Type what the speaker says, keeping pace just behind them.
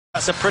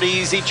That's a pretty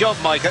easy job,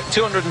 Mike, at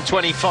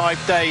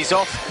 225 days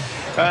off.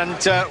 And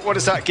what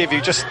does that give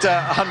you? Just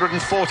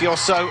 140 or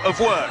so of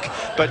work.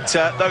 But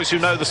those who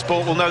know the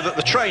sport will know that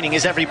the training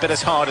is every bit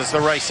as hard as the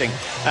racing.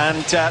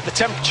 And the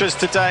temperatures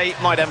today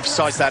might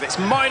emphasise that. It's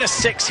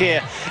 -6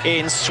 here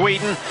in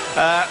Sweden.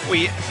 I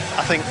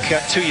think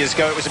 2 years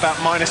ago it was about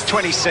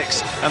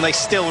 -26, and they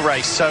still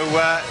race. So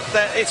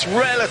it's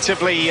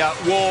relatively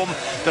warm.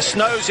 The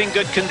snow's in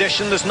good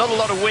condition. There's not a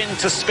lot of wind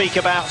to speak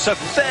about. So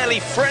fairly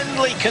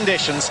friendly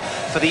conditions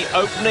for the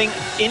opening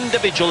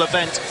individual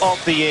event of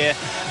the year.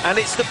 And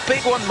it's the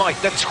big one,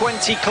 Mike, the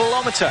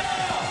 20-kilometre.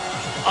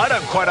 I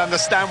don't quite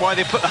understand why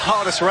they put the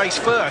hardest race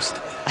first.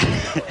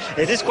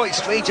 It is quite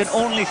strange, and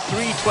only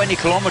 3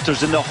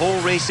 20-kilometres in the whole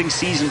racing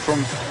season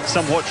from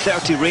somewhat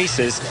 30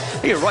 races.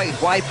 You're right,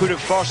 why put it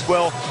first?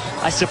 Well,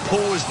 I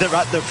suppose they're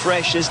at their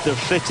freshest, their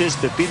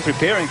fittest, they've been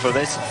preparing for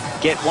this.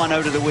 Get one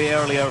out of the way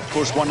earlier, of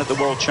course, one at the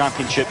World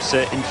Championships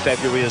in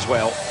February as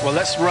well. Well,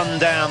 let's run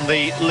down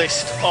the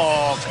list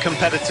of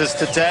competitors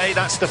today.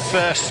 That's the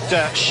first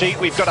sheet.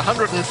 We've got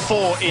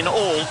 104 in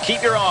all.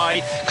 Keep your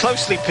eye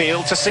closely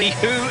peeled to see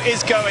who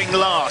is going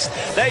last.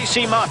 There you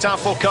see Martin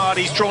FRA.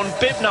 He's drawn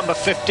bib number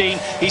 15.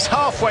 He's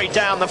halfway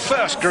down the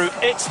first group.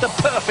 It's the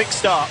perfect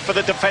start for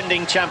the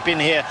defending champion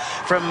here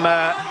from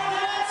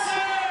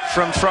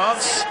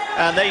France.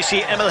 And there you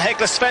see Emil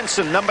Hegler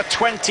Svensson, number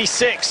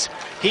 26.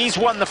 He's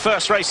won the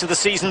first race of the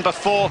season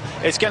before.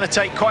 It's going to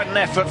take quite an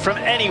effort from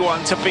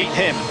anyone to beat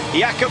him.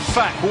 Jakob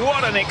Fack,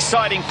 what an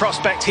exciting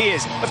prospect he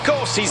is. Of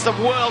course, he's the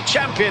world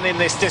champion in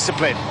this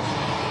discipline.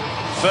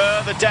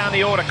 Further down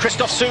the order,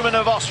 Christoph Sumann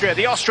of Austria.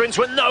 The Austrians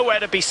were nowhere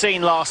to be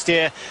seen last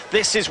year.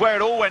 This is where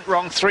it all went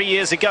wrong 3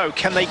 years ago.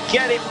 Can they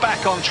get it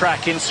back on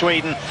track in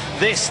Sweden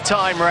this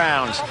time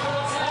round?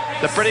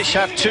 The British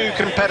have 2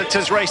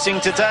 competitors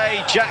racing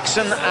today,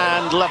 Jackson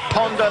and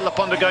Laponda.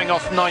 Laponda going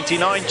off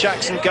 99,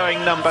 Jackson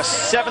going number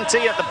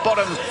 70 at the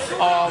bottom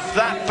of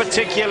that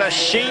particular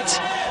sheet.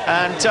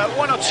 And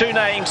 1 or 2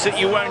 names that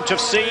you won't have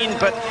seen,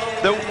 but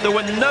there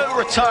were no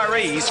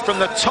retirees from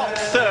the top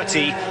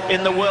 30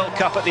 in the World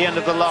Cup at the end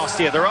of the last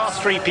year. There are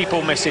 3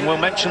 people missing. We'll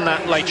mention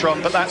that later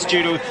on, but that's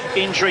due to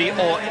injury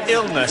or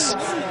illness.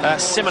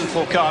 Simon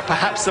FOURCADE,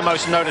 perhaps the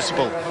most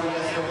noticeable,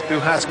 who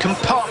has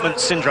compartment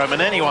syndrome,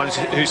 and anyone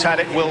who's had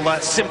it will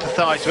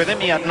sympathise with him.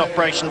 He had an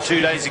operation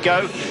 2 days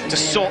ago to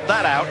sort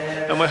that out,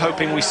 and we're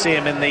hoping we see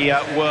him in the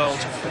World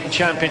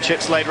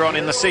Championships later on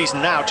in the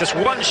season. Now, just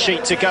 1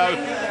 sheet to go.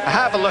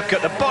 Have a look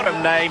at the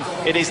bottom name.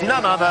 It is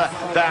none other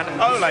than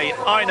Ole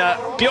Einar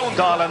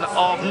Bjorndalen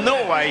of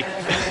Norway,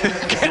 who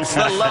gets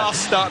the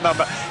last start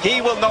number.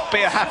 He will not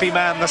be a happy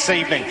man this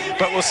evening,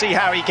 but we'll see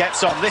how he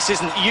gets on. This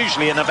isn't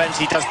usually an event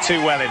he does too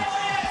well in.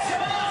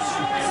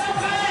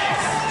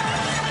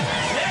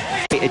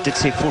 It did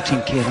say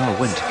 14 km/h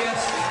wind.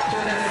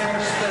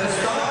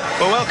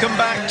 Well, welcome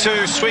back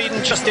to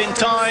Sweden, just in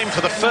time for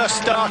the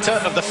first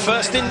starter of the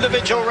first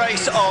individual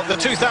race of the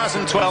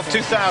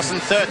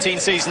 2012-2013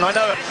 season. I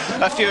know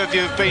a few of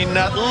you have been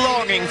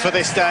longing for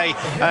this day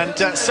and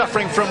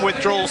suffering from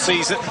withdrawal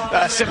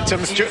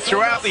symptoms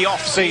throughout the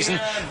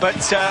off-season,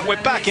 but we're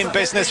back in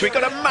business. We've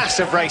got a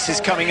massive races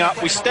coming up.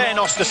 We stay in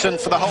Oestersund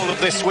for the whole of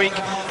this week,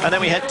 and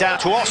then we head down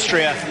to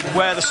Austria,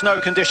 where the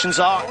snow conditions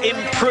are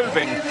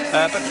improving,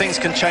 but things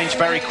can change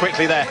very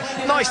quickly there.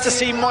 Nice to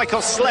see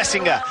Michael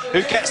Schlesinger,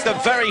 who gets the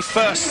very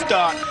first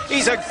start.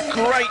 He's a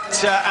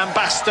great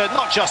ambassador,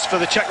 not just for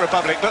the Czech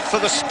Republic, but for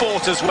the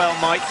sport as well,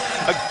 Mike.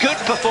 A good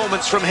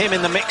performance from him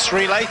in the mixed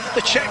relay.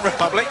 The Czech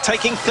Republic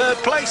taking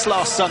 3rd place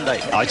last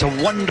Sunday. Oh, it's a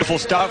wonderful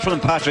start for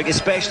them, Patrick,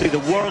 especially the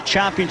World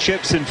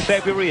Championships in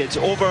February. It's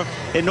over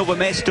in Novo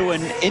Mesto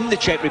and in the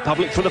Czech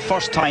Republic for the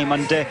first time,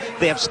 and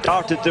they have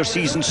started their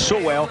season so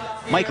well.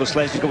 Michael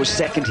Schlesinger was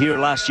 2nd here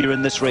last year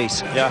in this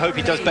race. Yeah, I hope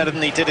he does better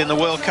than he did in the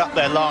World Cup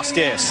there last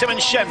year. Simon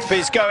Schempf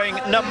is going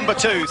number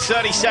 2,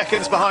 30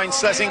 seconds behind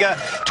Schlesinger,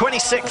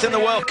 26th in the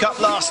World Cup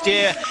last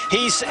year.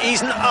 He's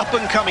an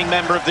up-and-coming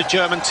member of the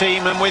German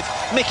team, and with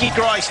Mickey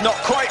Grice not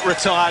quite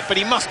retired, but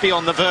he must be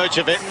on the verge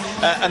of it,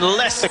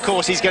 unless, of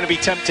course, he's going to be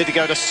tempted to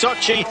go to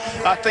Sochi.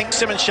 I think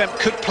Simon Schempf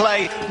could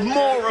play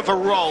more of a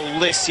role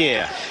this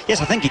year. Yes,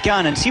 I think he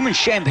can, and Simon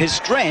Schempf, his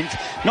strength,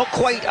 not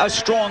quite as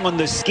strong on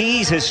the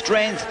skis. His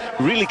strength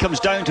really comes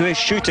down to his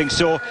shooting,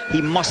 so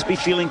he must be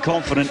feeling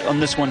confident on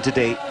this one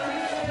today.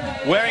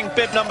 Wearing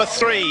bib number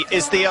 3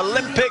 is the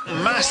Olympic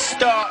mass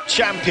start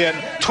champion,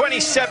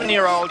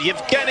 27-year-old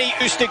Yevgeny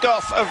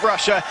Ustigov of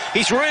Russia.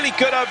 He's really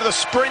good over the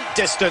sprint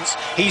distance.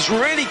 He's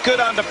really good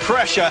under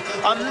pressure.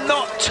 I'm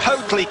not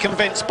totally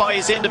convinced by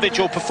his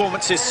individual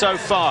performances so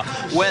far,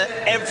 where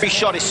every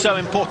shot is so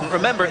important.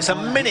 Remember, it's a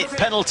minute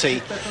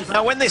penalty.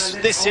 Now, when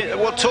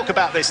we'll talk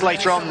about this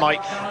later on,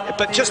 Mike,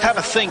 but just have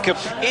a think of,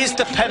 is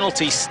the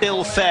penalty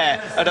still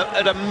fair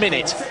at a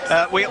minute?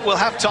 We'll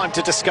have time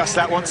to discuss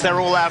that once they're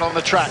all out on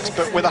the tracks.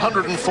 But with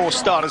 104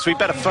 starters, we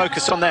better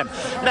focus on them.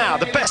 Now,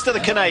 the best of the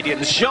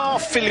Canadians,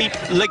 Jean-Philippe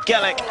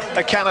Legellec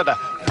of Canada.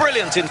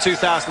 Brilliant in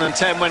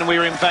 2010 when we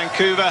were in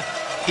Vancouver.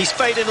 he's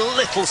faded a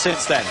little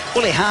since then.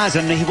 Well, he has,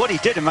 and what he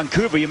did in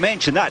Vancouver, you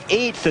mentioned that,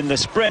 8th in the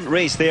sprint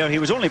race there. He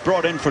was only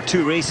brought in for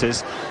 2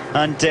 races,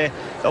 and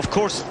of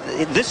course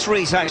this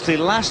race actually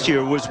last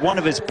year was one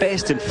of his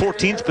best in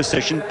 14th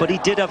position, but he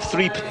did have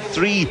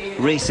three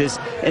races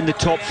in the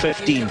top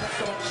 15.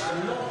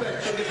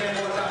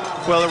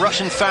 Well, the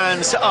Russian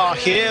fans are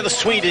here, the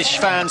Swedish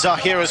fans are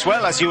here as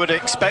well, as you would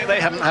expect. They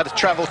haven't had to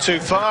travel too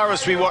far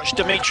as we watch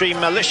Dmitry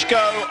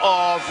Malishko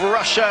of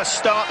Russia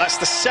start. That's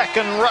the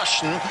second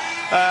Russian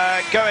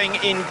going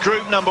in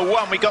group number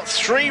 1. We got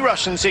 3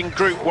 Russians in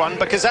group 1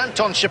 because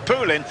Anton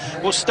CHEPELIN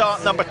will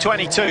start number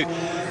 22.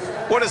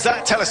 What does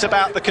that tell us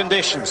about the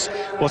conditions?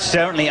 Well,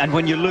 certainly, and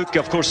when you look,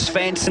 of course,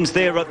 Svensson's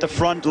there at the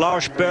front.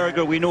 Lars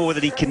Berger, we know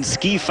that he can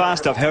ski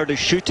fast. I've heard his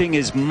shooting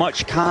is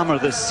much calmer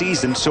this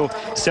season, so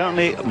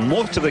certainly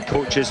most of the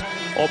coaches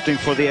opting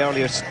for the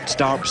earlier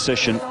start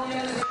position.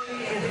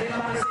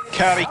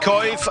 Kari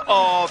Koiv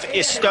of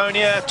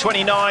Estonia,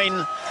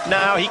 29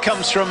 now. He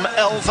comes from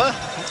Elva.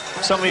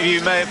 Some of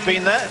you may have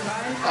been there.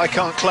 I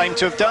can't claim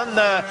to have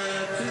done.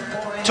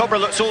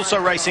 TOBRELUTS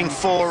also racing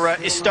for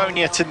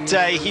Estonia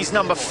today. He's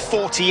number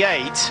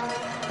 48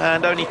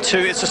 and only 2.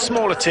 It's a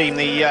smaller team,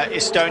 the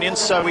Estonians,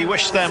 so we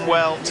wish them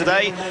well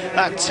today.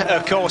 That,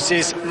 of course,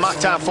 is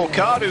Martin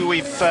FRA, who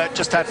we've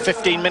just had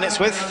 15 minutes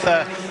with.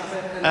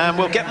 And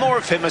we'll get more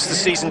of him as the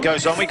season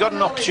goes on. We got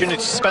an opportunity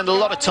to spend a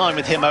lot of time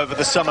with him over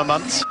the summer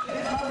months.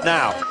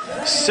 Now,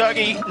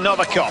 Sergey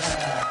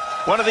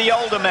Novikov, one of the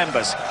older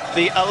members,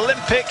 the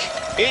Olympic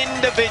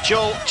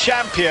individual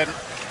champion.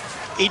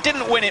 He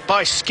didn't win it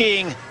by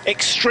skiing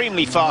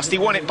extremely fast. He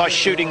won it by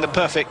shooting the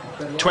perfect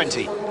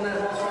 20.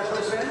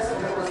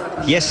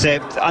 Yes,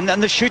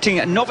 and the shooting,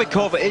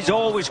 Novikov is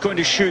always going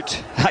to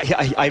shoot.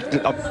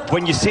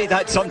 When you say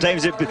that,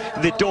 sometimes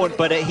they don't,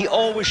 but he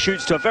always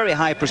shoots to a very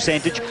high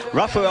percentage.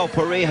 Rafael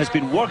Perret has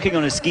been working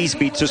on his ski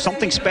speed, so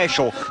something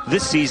special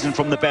this season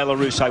from the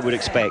Belarus, I would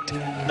expect.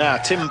 Now,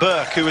 Tim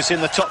Burke, who was in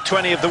the top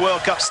 20 of the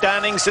World Cup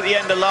standings at the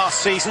end of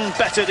last season,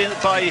 bettered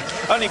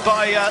only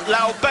by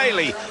Lau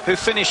Bailey, who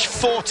finished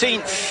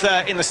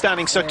 14th in the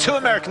standings, so 2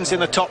 Americans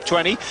in the top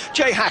 20.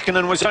 Jay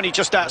Hakkinen was only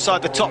just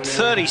outside the top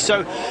 30,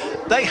 so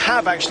they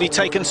have actually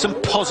taken some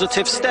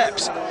positive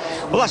steps.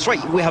 Well, that's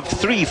right. We have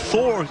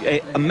 4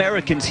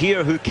 Americans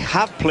here who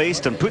have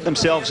placed and put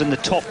themselves in the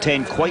top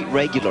 10 quite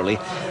regularly,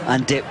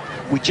 and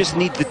we just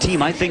need the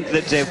team. I think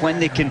that when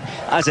they can,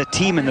 as a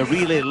team in the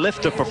relay,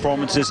 lift their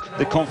performances,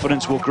 the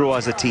confidence will grow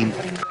as a team.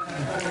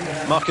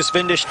 Marcus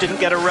Vindisch didn't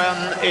get a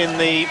run in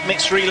the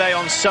mixed relay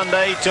on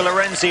Sunday. De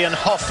Lorenzi and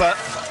Hoffer,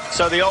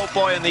 so the old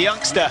boy and the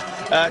youngster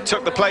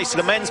took the place of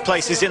the men's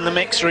places in the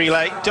mixed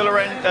relay.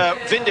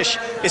 Vindisch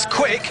is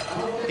quick.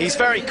 He's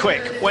very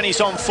quick when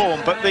he's on form,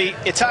 but the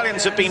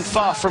Italians have been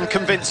far from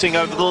convincing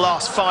over the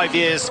last 5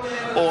 years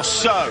or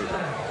so.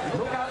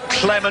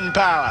 Clement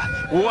Bauer,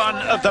 one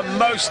of the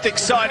most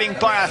exciting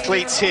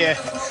biathletes here.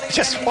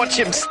 Just watch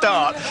him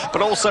start,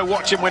 but also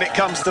watch him when it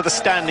comes to the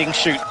standing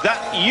shoot.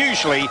 That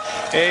usually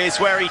is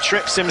where he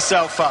trips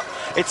himself up.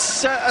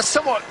 It's a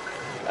somewhat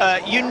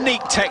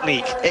unique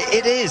technique.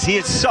 It is. He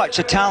is such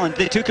a talent.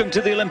 They took him to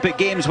the Olympic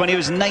Games when he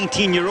was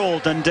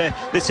 19-year-old, and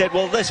they said,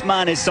 well, this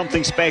man is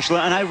something special,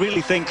 and I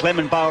really think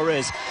Clement Bauer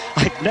is.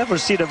 I've never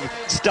seen him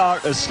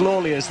start as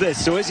slowly as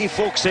this. So is he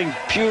focusing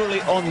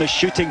purely on the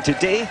shooting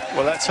today?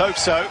 Well, let's hope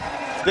so.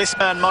 This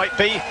man might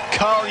be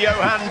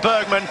Carl-Johan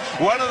Bergman,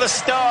 one of the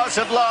stars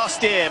of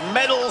last year.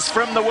 Medals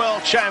from the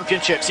World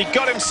Championships. He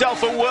got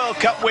himself a World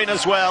Cup win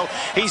as well.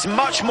 He's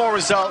much more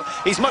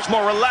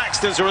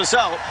relaxed as a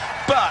result,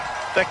 but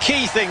the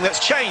key thing that's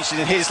changed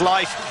in his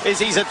life is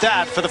he's a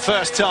dad for the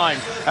first time,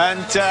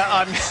 and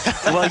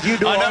well, you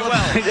know,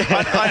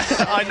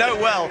 I know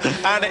well,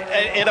 and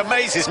it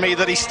amazes me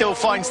that he still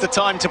finds the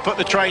time to put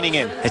the training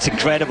in. It's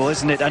incredible,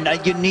 isn't it? And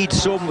you need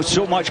so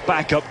much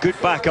backup, good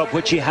backup,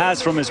 which he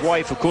has from his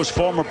wife, of course,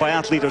 former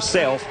biathlete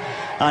herself.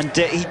 And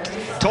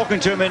talking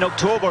to him in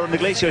October on the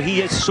glacier,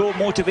 he is so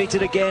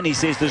motivated again. He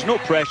says there's no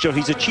pressure.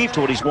 He's achieved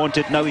what he's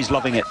wanted. Now he's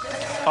loving it.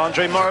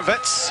 Andrej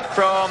Moravec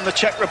from the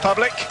Czech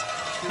Republic.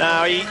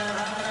 Now,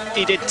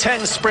 he did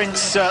 10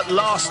 sprints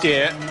last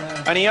year,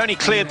 and he only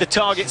cleared the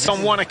targets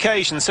on 1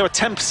 occasion, so a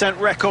 10%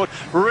 record.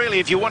 Really,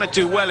 if you want to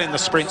do well in the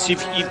sprints,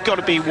 you've got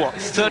to be, what,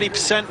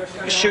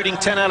 30% shooting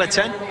 10 out of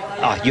 10?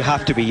 You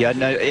have to be, yeah.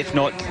 Now, if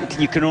not,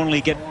 you can only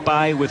get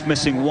by with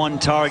missing 1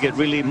 target.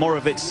 Really,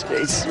 Moravec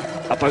is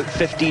about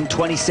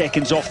 15-20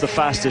 seconds off the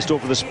fastest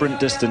over the sprint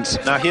distance.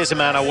 Now, here's a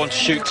man I want to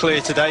shoot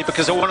clear today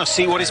because I want to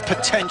see what his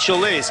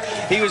potential is.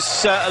 He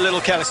was a little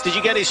careless. Did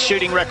you get his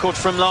shooting record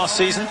from last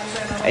season?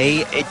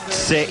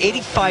 It's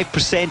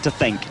 85%, I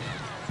think.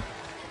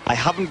 I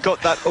haven't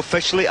got that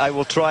officially. I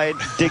will try and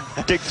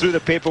dig through the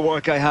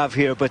paperwork I have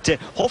here. But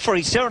Hoffer,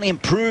 he certainly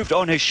improved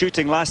on his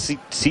shooting last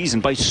season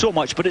by so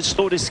much, but it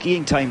slowed his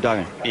skiing time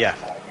down. Yeah,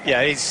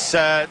 Yeah, it's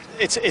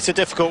a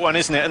difficult one,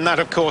 isn't it? And that,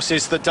 of course,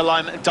 is the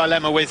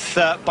dilemma with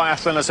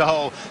biathlon as a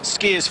whole.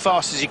 Ski as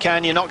fast as you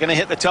can, you're not going to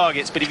hit the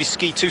targets, but if you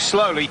ski too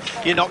slowly,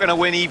 you're not going to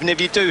win even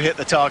if you do hit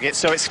the target.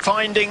 So it's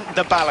finding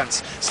the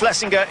balance.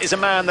 Schlesinger is a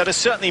man that has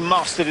certainly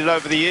mastered it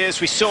over the years.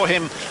 We saw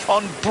him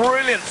on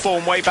brilliant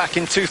form way back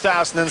in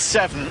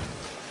 2007.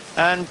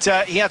 And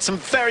he had some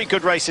very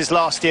good races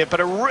last year, but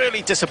a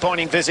really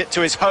disappointing visit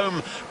to his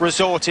home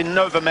resort in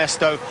Novo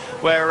Mesto,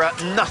 where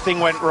nothing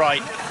went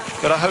right.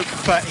 But I hope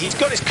he's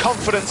got his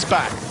confidence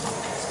back.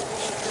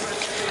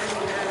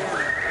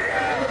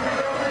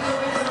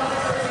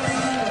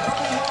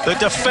 The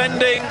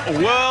defending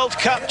World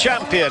Cup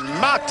champion,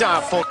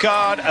 Martin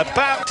Fourcade,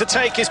 about to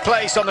take his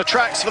place on the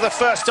tracks for the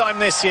first time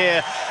this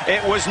year.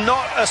 It was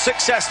not a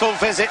successful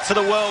visit to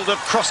the world of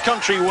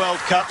cross-country World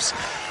Cups,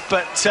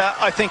 but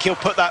I think he'll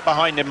put that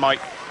behind him,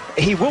 Mike.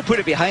 He will put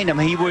it behind him.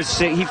 He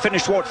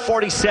finished, what,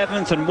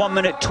 47th and 1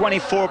 minute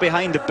 24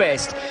 behind the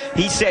best.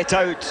 He set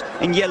out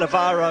in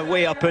Gällivare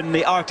way up in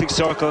the Arctic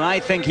Circle, and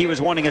I think he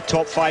was wanting a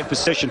top 5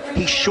 position.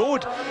 He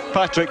showed,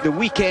 Patrick, the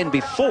weekend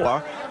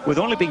before, with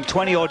only being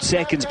 20-odd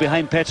seconds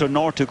behind Petter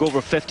Northug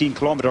over 15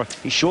 kilometre,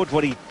 he showed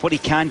what he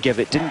can give.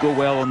 It didn't go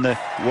well on the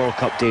World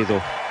Cup day,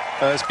 though.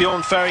 As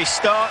Bjorn Ferry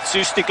starts,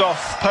 Ustigov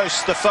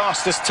posts the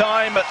fastest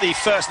time at the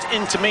first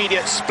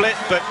intermediate split,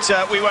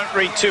 but we won't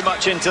read too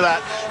much into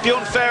that.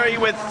 Bjorn Ferry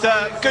with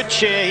good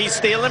cheer. He's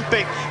the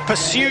Olympic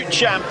pursuit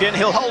champion.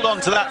 He'll hold on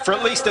to that for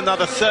at least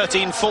another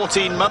 13,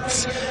 14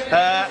 months.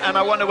 And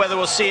I wonder whether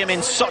we'll see him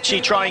in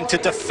Sochi trying to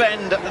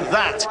defend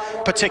that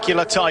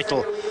particular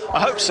title. I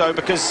hope so,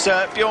 because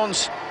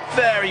Bjorn's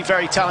very,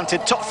 very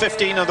talented. Top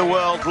 15 of the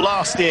world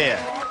last year.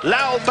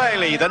 Lowell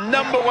Bailey, the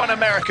 #1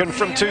 American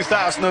from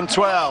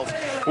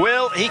 2012.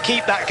 Will he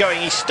keep that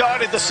going? He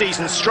started the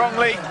season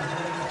strongly.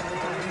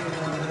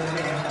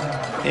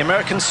 The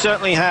Americans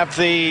certainly have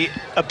the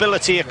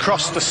ability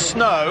across the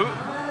snow.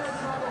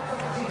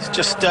 It's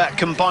just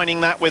combining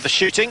that with the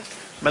shooting.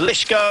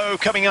 Malishko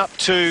coming up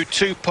to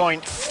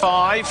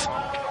 2.5.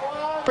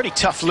 Pretty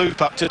tough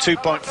loop up to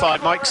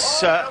 2.5, Mike's.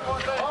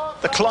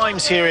 The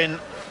climbs here in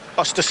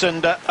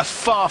Oestersund are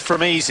far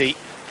from easy.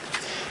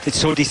 It's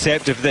so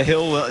deceptive, the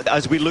hill.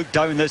 As we look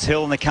down this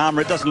hill on the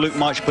camera, it doesn't look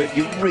much, but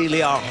you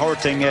really are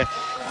hurting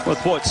with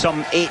what,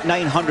 some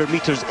 800-900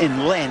 meters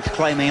in length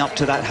climbing up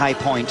to that high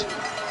point.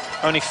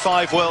 Only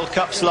 5 World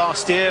Cups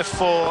last year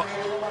for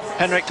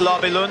Henrik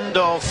Labilund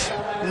of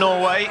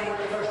Norway.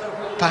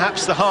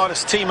 Perhaps the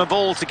hardest team of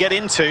all to get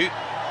into.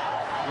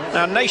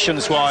 Now,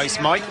 nations-wise,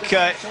 Mike,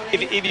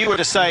 if you were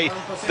to say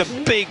the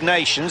big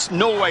nations,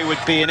 Norway would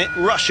be in it,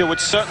 Russia would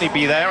certainly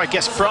be there. I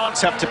guess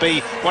France have to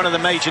be one of the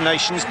major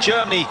nations.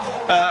 Germany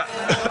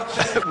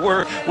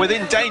were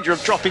within danger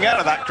of dropping out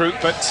of that group,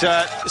 but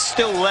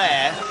still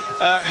there.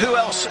 Who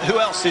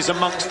else is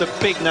amongst the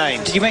big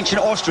names? You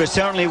mentioned Austria,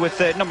 certainly with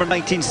number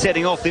 19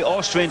 setting off the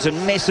Austrians, and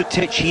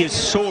MESOTITSCH. He is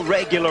so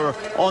regular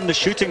on the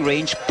shooting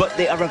range, but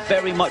they are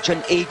very much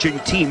an aging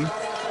team.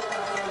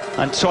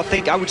 And so I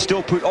think I would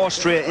still put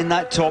Austria in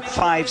that top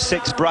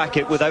 5-6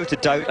 bracket without a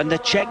doubt. And the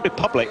Czech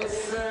Republic,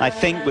 I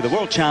think, with the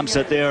world champs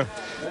that they're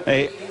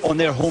on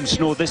their home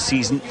snow this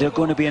season, they're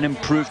going to be an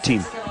improved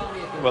team.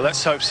 Well,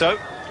 let's hope so.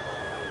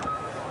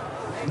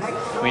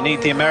 We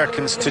need the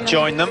Americans to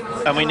join them,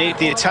 and we need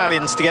the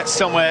Italians to get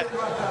somewhere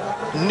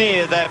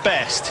near their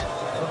best.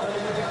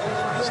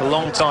 It's a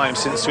long time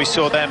since we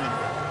saw them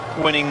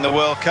winning the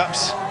World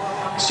Cups.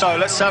 So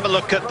let's have a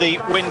look at the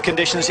wind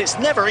conditions. It's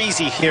never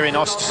easy here in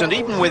Oestersund,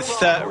 even with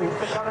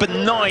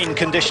benign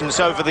conditions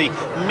over the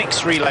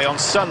mixed relay on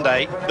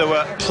Sunday. There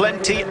were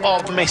plenty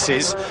of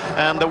misses,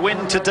 and the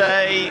wind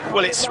today,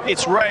 well,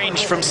 it's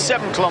ranged from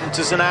 7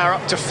 kilometers an hour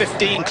up to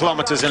 15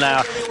 kilometers an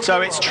hour,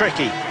 so it's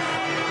tricky.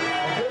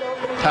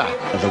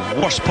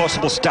 The worst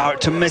possible start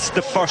to miss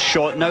the first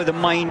shot. Now the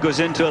mind goes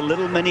into a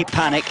little mini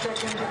panic.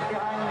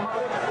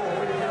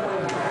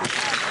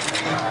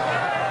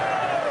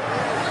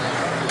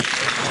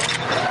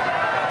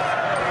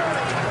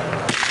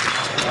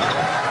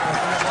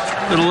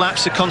 Little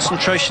lapse of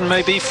concentration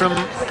maybe from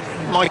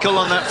Michael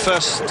on that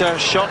first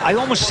shot. I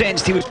almost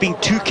sensed he was being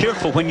too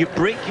careful. When you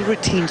break your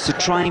routines to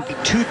try and be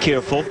too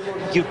careful,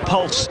 your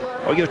pulse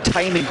or your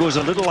timing goes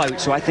a little out.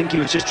 So I think he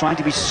was just trying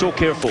to be so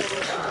careful.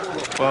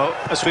 Well,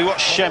 as we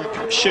watch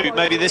Schemp shoot,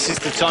 maybe this is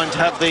the time to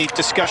have the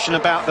discussion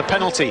about the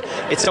penalty.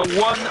 It's a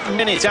 1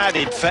 minute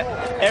added for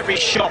every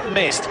shot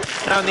missed.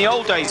 Now, in the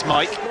old days,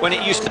 Mike, when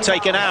it used to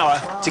take an hour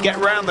to get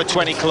round the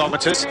 20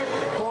 kilometres,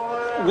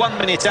 1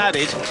 minute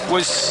added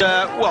was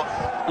well,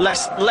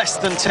 less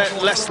than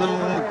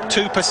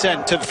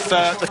 2% of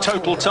the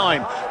total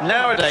time.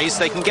 Nowadays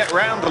they can get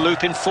round the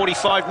loop in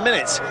 45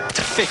 minutes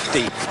to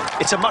 50.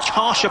 It's a much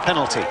harsher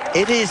penalty.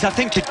 It is. I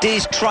think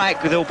today's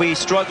track they'll be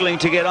struggling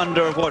to get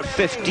under, what,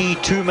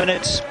 52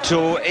 minutes.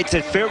 So it's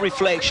a fair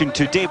reflection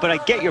today, but I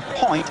get your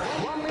point.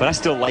 But I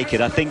still like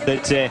it. I think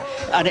that,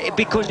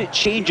 because it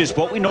changes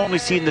what we normally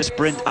see in the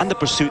sprint and the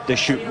pursuit, they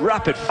shoot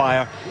rapid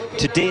fire.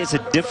 Today is a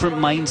different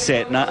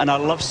mindset, and I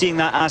love seeing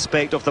that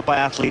aspect of the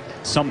biathlete.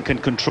 Some can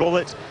control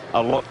it,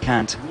 a lot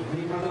can't.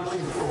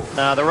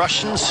 Now, the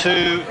Russians,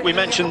 who we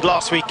mentioned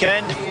last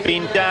weekend,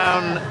 been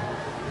down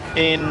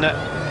in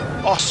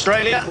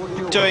Australia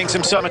doing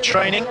some summer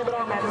training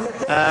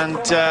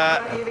and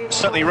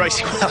certainly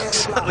racing well,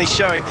 certainly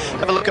showing.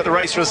 Have a look at the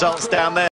race results down there.